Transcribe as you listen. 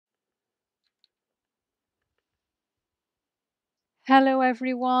Hello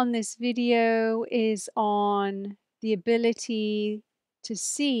everyone, this video is on the ability to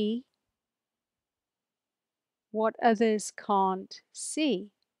see what others can't see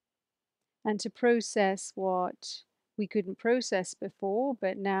and to process what we couldn't process before,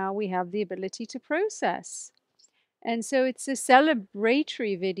 but now we have the ability to process. And so it's a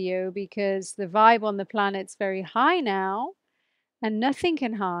celebratory video because the vibe on the planet's very high now and nothing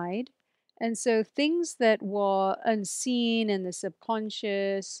can hide. And so things that were unseen in the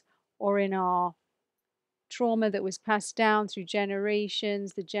subconscious or in our trauma that was passed down through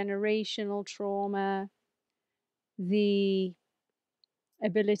generations, the generational trauma, the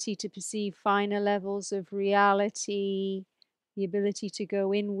ability to perceive finer levels of reality, the ability to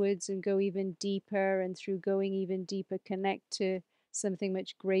go inwards and go even deeper, and through going even deeper, connect to something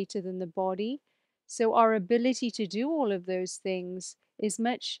much greater than the body. So, our ability to do all of those things is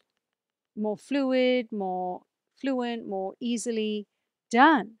much more fluid, more fluent, more easily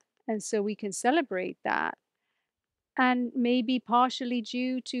done. And so, we can celebrate that. And maybe partially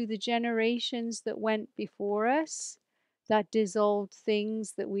due to the generations that went before us that dissolved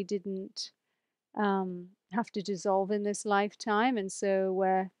things that we didn't have to dissolve in this lifetime. And so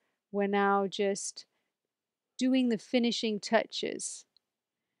we're now just doing the finishing touches.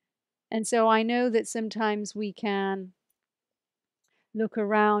 And so I know that sometimes we can look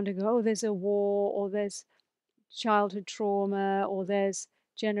around and go, oh, there's a war, or there's childhood trauma, or there's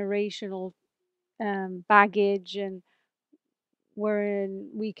generational baggage, and wherein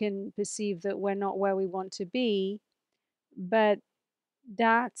we can perceive that we're not where we want to be. But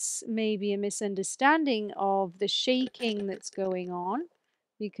that's maybe a misunderstanding of the shaking that's going on,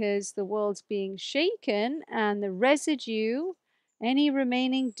 because the world's being shaken and the residue, any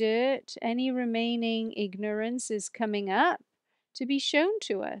remaining dirt, any remaining ignorance is coming up to be shown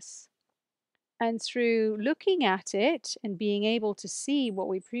to us. And through looking at it and being able to see what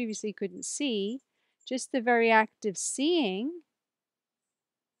we previously couldn't see, just the very act of seeing.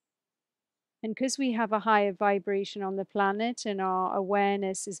 And because we have a higher vibration on the planet and our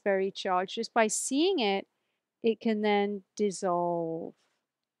awareness is very charged, just by seeing it, it can then dissolve.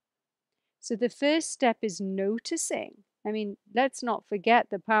 So the first step is noticing. I mean, let's not forget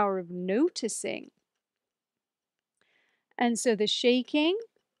the power of noticing. And so the shaking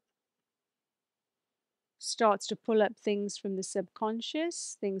starts to pull up things from the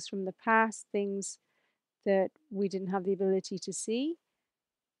subconscious, things from the past, things that we didn't have the ability to see.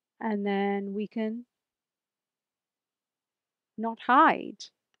 And then we can not hide.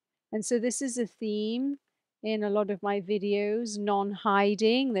 And so this is a theme in a lot of my videos,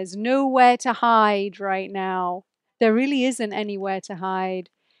 non-hiding. There's nowhere to hide right now. There really isn't anywhere to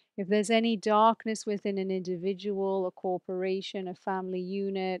hide. If there's any darkness within an individual, a corporation, a family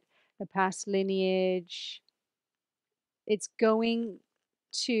unit, a past lineage, it's going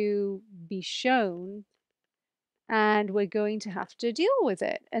to be shown, and we're going to have to deal with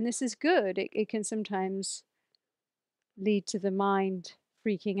it. And this is good. It can sometimes lead to the mind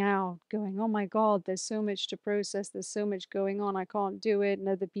freaking out, going, oh my God, there's so much to process, there's so much going on, I can't do it, and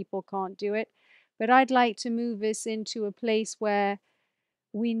other people can't do it. But I'd like to move this into a place where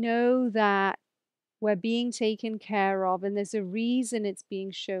we know that we're being taken care of, and there's a reason it's being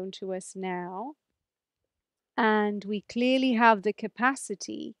shown to us now. And we clearly have the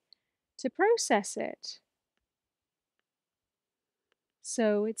capacity to process it.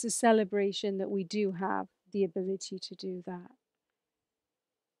 So it's a celebration that we do have the ability to do that.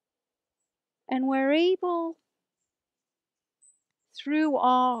 And we're able, through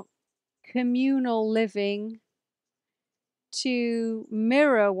our communal living, to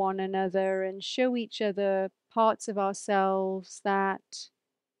mirror one another and show each other parts of ourselves that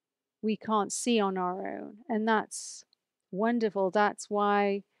we can't see on our own. And that's wonderful. That's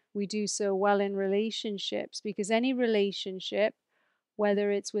why we do so well in relationships, because any relationship, whether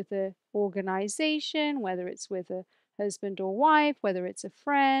it's with an organization, whether it's with a husband or wife, whether it's a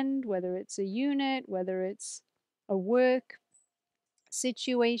friend, whether it's a unit, whether it's a work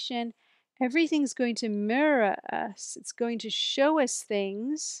situation, everything's going to mirror us. It's going to show us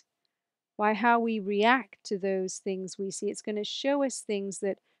things by how we react to those things we see. It's going to show us things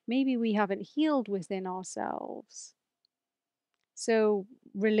that maybe we haven't healed within ourselves. So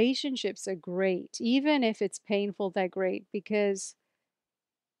relationships are great. Even if it's painful, they're great, because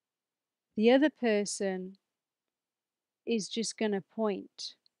the other person is just going to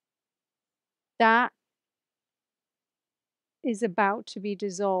point. That is about to be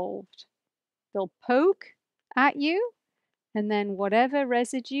dissolved. They'll poke at you, and then whatever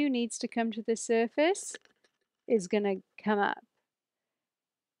residue needs to come to the surface is going to come up.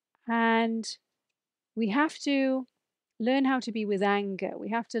 And we have to learn how to be with anger. We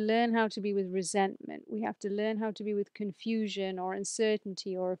have to learn how to be with resentment. We have to learn how to be with confusion or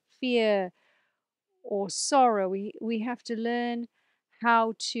uncertainty or fear or sorrow. We have to learn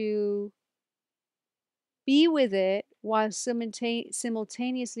how to be with it while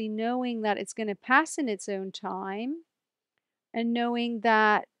simultaneously knowing that it's going to pass in its own time, and knowing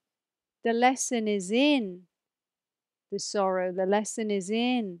that the lesson is in the sorrow, the lesson is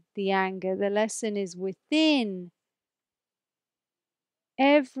in the anger, the lesson is within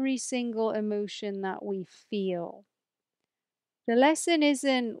every single emotion that we feel. The lesson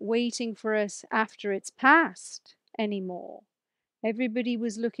isn't waiting for us after it's passed anymore. Everybody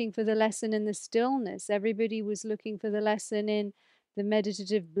was looking for the lesson in the stillness. Everybody was looking for the lesson in the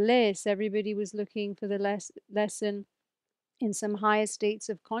meditative bliss. Everybody was looking for the lesson in some higher states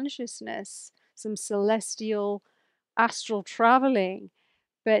of consciousness, some celestial astral traveling.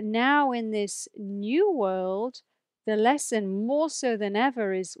 But now in this new world, the lesson more so than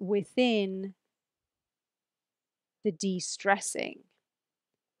ever is within the de-stressing.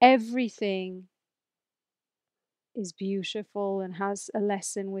 Everything is beautiful and has a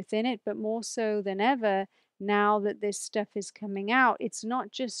lesson within it, but more so than ever, now that this stuff is coming out, it's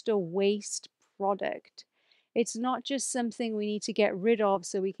not just a waste product. It's not just something we need to get rid of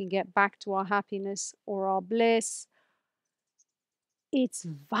so we can get back to our happiness or our bliss. It's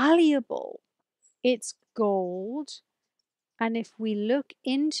valuable. It's gold. And if we look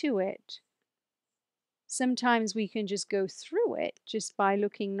into it, sometimes we can just go through it just by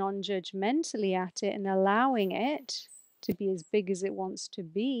looking non-judgmentally at it and allowing it to be as big as it wants to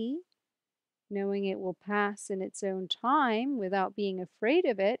be, knowing it will pass in its own time without being afraid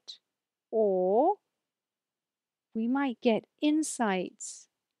of it. Or we might get insights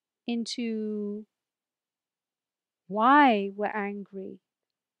into why we're angry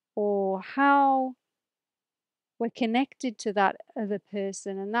or how we're connected to that other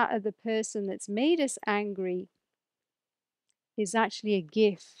person, and that other person that's made us angry is actually a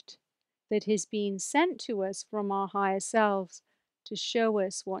gift that has been sent to us from our higher selves to show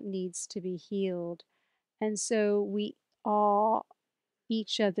us what needs to be healed. And so we are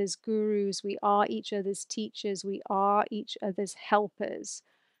each other's gurus, we are each other's teachers, we are each other's helpers.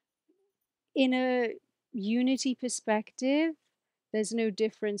 In a unity perspective, there's no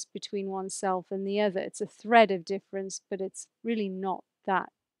difference between oneself and the other. It's a thread of difference, but it's really not that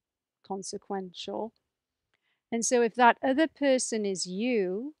consequential. And so if that other person is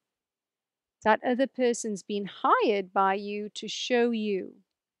you, that other person's been hired by you to show you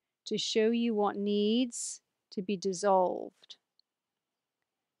what needs to be dissolved.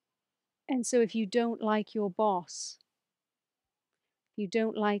 And so if you don't like your boss, if you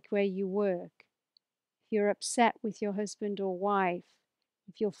don't like where you work, if you're upset with your husband or wife,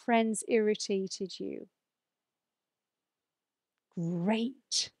 if your friends irritated you,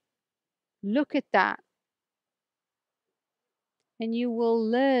 great. Look at that. And you will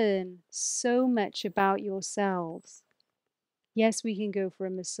learn so much about yourselves. Yes, we can go for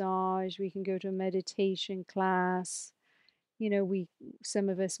a massage, we can go to a meditation class. You know, some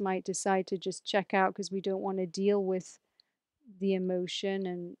of us might decide to just check out because we don't want to deal with the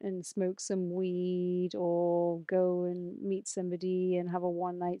emotion and smoke some weed, or go and meet somebody and have a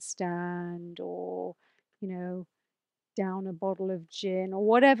one night stand, or, you know, down a bottle of gin, or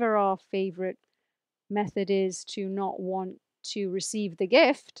whatever our favorite method is to not want to receive the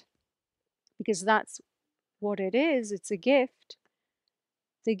gift, because that's what it is. It's a gift.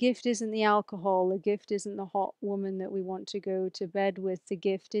 The gift isn't the alcohol. The gift isn't the hot woman that we want to go to bed with. The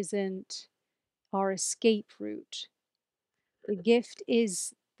gift isn't our escape route. The gift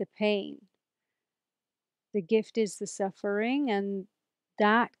is the pain. The gift is the suffering, and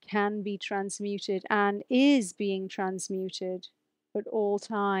that can be transmuted and is being transmuted at all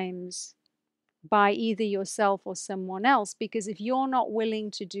times by either yourself or someone else. Because if you're not willing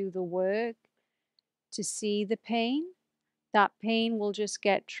to do the work to see the pain, that pain will just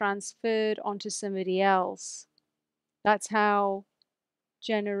get transferred onto somebody else. That's how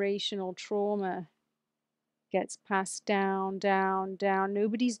generational trauma gets passed down, down, down.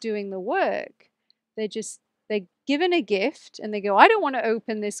 Nobody's doing the work. They're given a gift and they go, I don't want to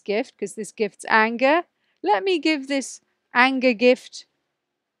open this gift because this gift's anger. Let me give this anger gift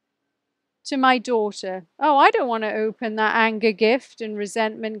to my daughter. Oh, I don't want to open that anger gift and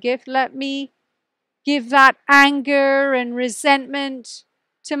resentment gift. Let me give that anger and resentment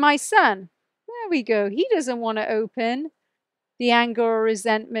to my son. There we go. He doesn't want to open the anger or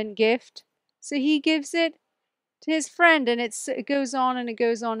resentment gift, so he gives it to his friend, and it goes on and it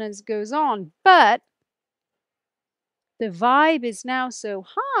goes on and it goes on. But the vibe is now so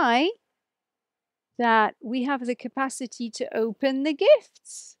high that we have the capacity to open the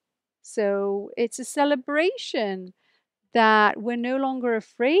gifts. So it's a celebration that we're no longer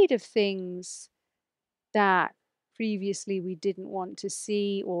afraid of things that previously we didn't want to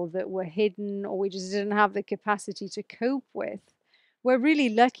see, or that were hidden, or we just didn't have the capacity to cope with. We're really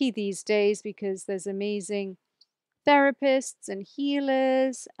lucky these days because there's amazing therapists and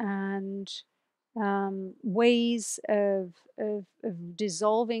healers and ways of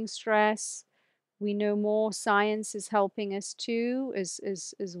dissolving stress. We know more. Science is helping us too,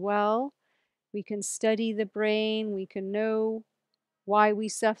 as well. We can study the brain. We can know why we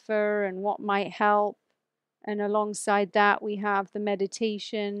suffer and what might help. And alongside that, we have the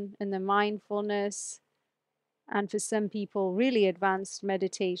meditation and the mindfulness, and for some people, really advanced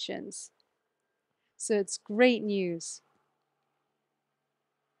meditations. So it's great news.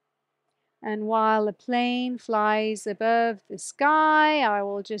 And while a plane flies above the sky, I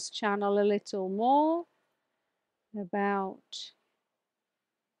will just channel a little more about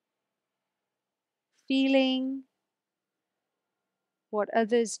feeling what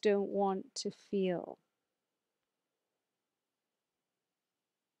others don't want to feel.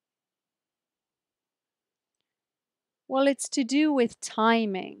 Well, it's to do with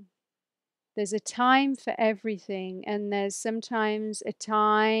timing. There's a time for everything, and there's sometimes a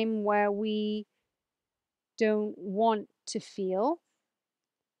time where we don't want to feel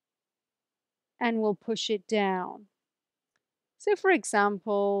and we'll push it down. So, for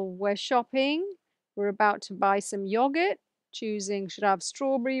example, we're shopping, we're about to buy some yogurt, choosing should I have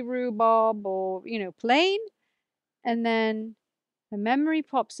strawberry, rhubarb, or, plain. And then a memory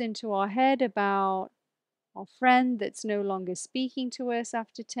pops into our head about our friend that's no longer speaking to us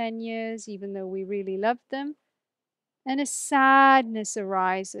after 10 years, even though we really loved them. And a sadness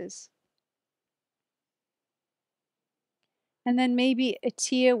arises. And then maybe a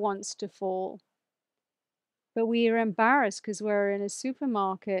tear wants to fall. But we are embarrassed because we're in a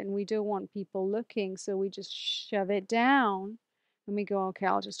supermarket and we don't want people looking, so we just shove it down and we go, okay,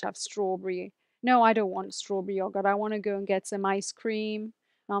 I'll just have strawberry. No, I don't want strawberry yogurt. I want to go and get some ice cream.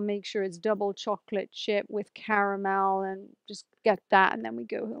 I'll make sure it's double chocolate chip with caramel and just get that. And then we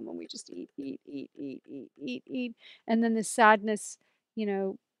go home and we just eat, eat, eat, eat, eat, eat, eat. And then the sadness,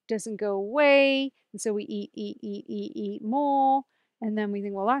 doesn't go away. And so we eat, eat, eat, eat, eat more. And then we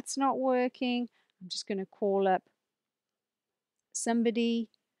think, well, that's not working. I'm just going to call up somebody,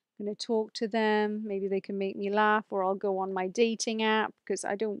 I'm going to talk to them. Maybe they can make me laugh, or I'll go on my dating app because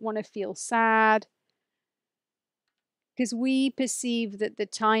I don't want to feel sad. Because we perceive that the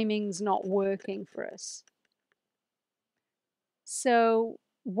timing's not working for us. So,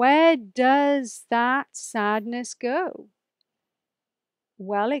 where does that sadness go?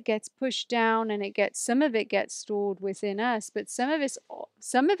 Well, it gets pushed down and some of it gets stored within us, but some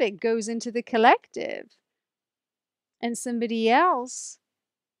of it goes into the collective. And somebody else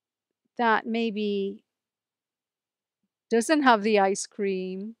that maybe doesn't have the ice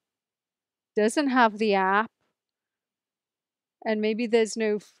cream, doesn't have the app, and maybe there's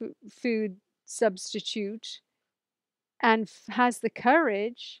no food substitute, and has the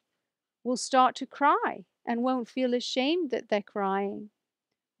courage, will start to cry and won't feel ashamed that they're crying,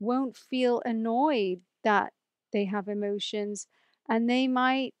 won't feel annoyed that they have emotions, and they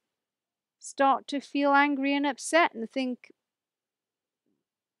might start to feel angry and upset and think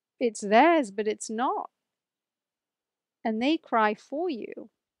it's theirs, but it's not. And they cry for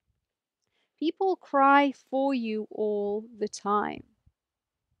you. People cry for you all the time.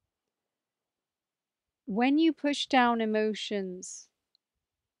 When you push down emotions,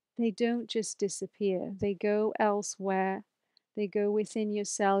 they don't just disappear, they go elsewhere. They go within your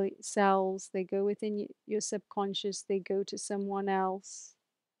cells, they go within your subconscious, they go to someone else.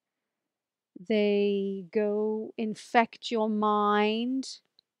 They go infect your mind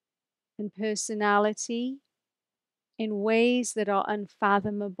and personality in ways that are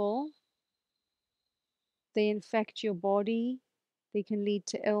unfathomable. They infect your body, they can lead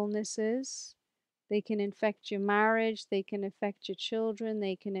to illnesses. They can infect your marriage, they can affect your children,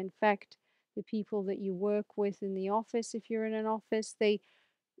 they can infect the people that you work with in the office if you're in an office. They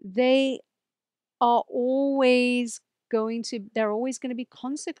are always there are always going to be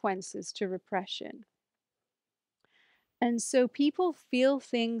consequences to repression. And so people feel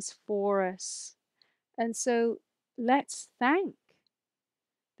things for us. And so let's thank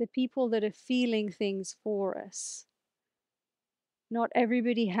the people that are feeling things for us. Not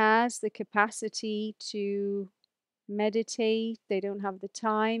everybody has the capacity to meditate, they don't have the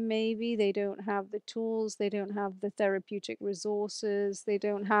time, maybe they don't have the tools, they don't have the therapeutic resources, they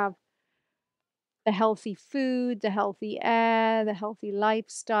don't have the the healthy food, the healthy air, the healthy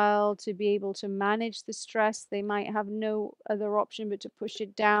lifestyle to be able to manage the stress. They might have no other option but to push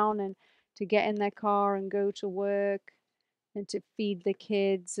it down and to get in their car and go to work and to feed the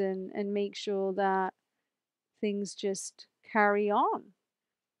kids and make sure that things just carry on.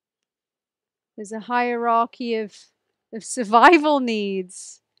 There's a hierarchy of survival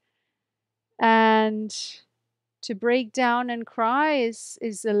needs. And to break down and cry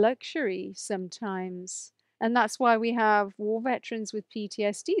is a luxury sometimes. And that's why we have war veterans with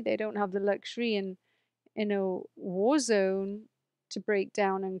PTSD. They don't have the luxury in a war zone to break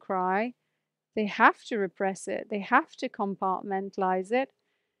down and cry. They have to repress it. They have to compartmentalize it,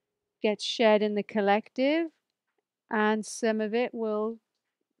 get shared in the collective, and some of it will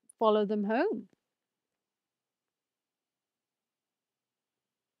follow them home.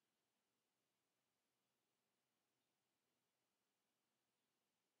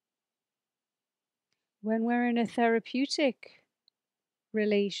 When we're in a therapeutic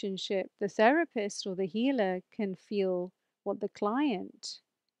relationship, the therapist or the healer can feel what the client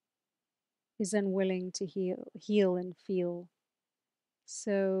is unwilling to heal and feel.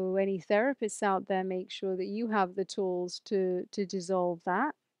 So any therapists out there, make sure that you have the tools to dissolve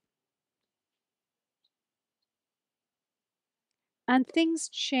that. And things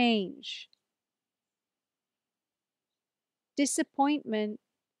change. Disappointment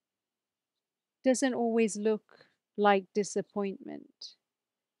doesn't always look like disappointment.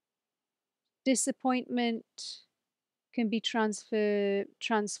 Disappointment can be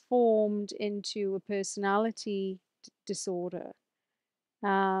transformed into a personality disorder.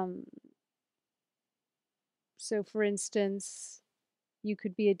 Um, so, for instance, you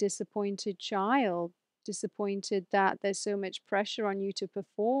could be a disappointed child, disappointed that there's so much pressure on you to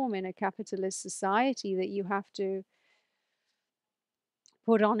perform in a capitalist society that you have to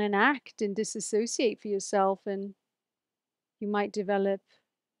put on an act and disassociate for yourself, and you might develop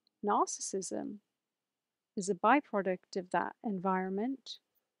narcissism as a byproduct of that environment.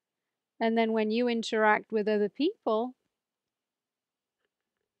 And then when you interact with other people,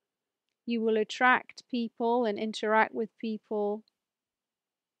 you will attract people and interact with people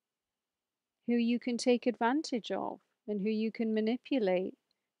who you can take advantage of and who you can manipulate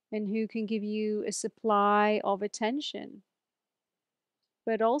and who can give you a supply of attention.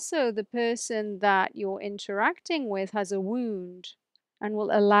 But also, the person that you're interacting with has a wound and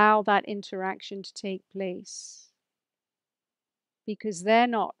will allow that interaction to take place because they're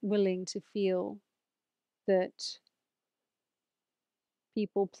not willing to feel that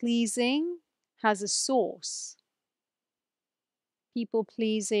people pleasing has a source. People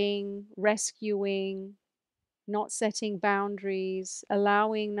pleasing, rescuing, not setting boundaries,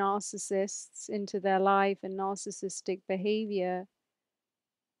 allowing narcissists into their life and narcissistic behavior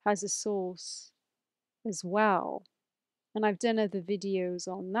has a source as well. And I've done other videos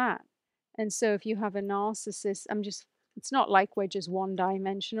on that. And so if you have a narcissist, it's not like we're just one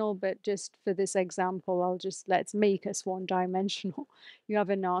dimensional, but just for this example, let's make us one dimensional. You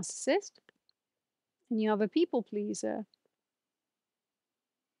have a narcissist and you have a people pleaser,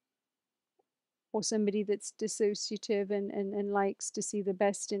 or somebody that's dissociative and likes to see the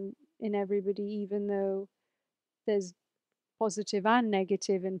best in everybody, even though there's positive and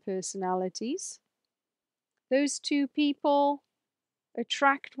negative in personalities. Those two people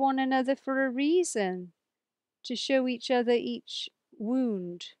attract one another for a reason, to show each other each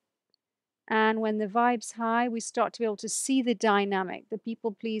wound. And when the vibe's high, we start to be able to see the dynamic. The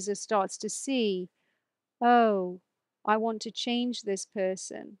people pleaser starts to see, oh, I want to change this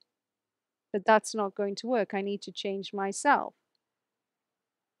person, but that's not going to work. I need to change myself.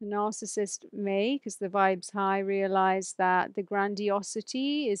 The narcissist may, because the vibe's high, realize that the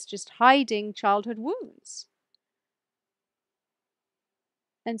grandiosity is just hiding childhood wounds.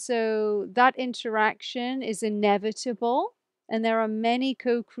 And so that interaction is inevitable, and there are many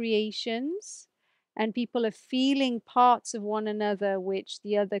co-creations, and people are feeling parts of one another which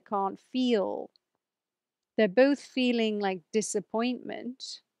the other can't feel. They're both feeling like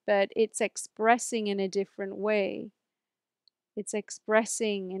disappointment, but it's expressing in a different way. It's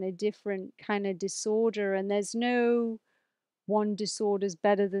expressing in a different kind of disorder, and there's no one disorder's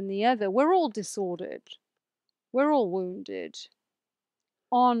better than the other. We're all disordered. We're all wounded.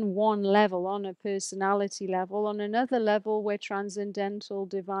 On one level, on a personality level. On another level, we're transcendental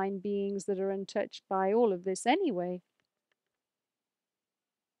divine beings that are untouched by all of this anyway.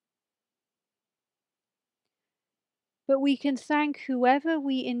 But we can thank whoever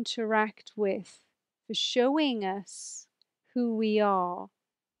we interact with for showing us who we are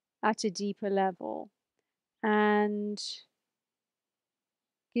at a deeper level. And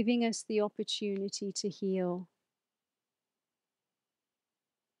giving us the opportunity to heal.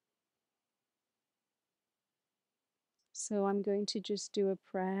 So I'm going to just do a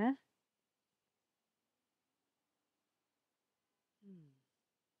prayer.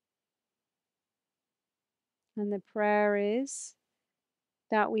 And the prayer is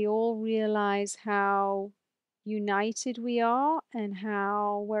that we all realize how united we are and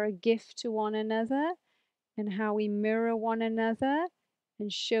how we're a gift to one another and how we mirror one another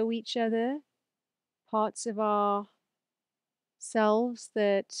and show each other parts of ourselves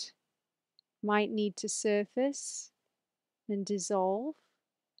that might need to surface and dissolve.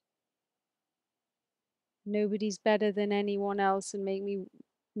 Nobody's better than anyone else, and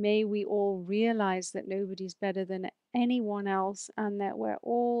may we all realize that nobody's better than anyone else and that we're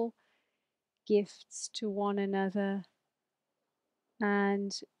all gifts to one another.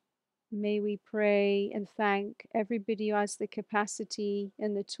 And may we pray and thank everybody who has the capacity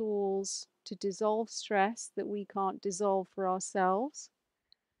and the tools to dissolve stress that we can't dissolve for ourselves.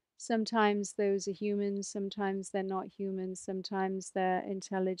 Sometimes those are humans, sometimes they're not humans, sometimes their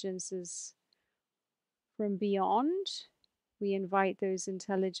intelligence is from beyond. We invite those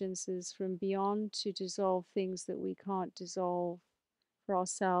intelligences from beyond to dissolve things that we can't dissolve for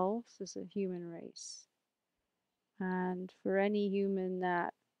ourselves as a human race. And for any human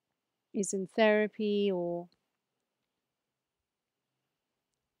that is in therapy or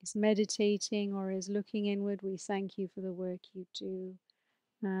is meditating or is looking inward, we thank you for the work you do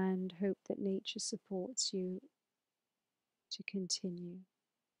and hope that nature supports you to continue.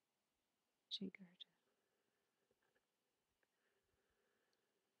 Jai Guru.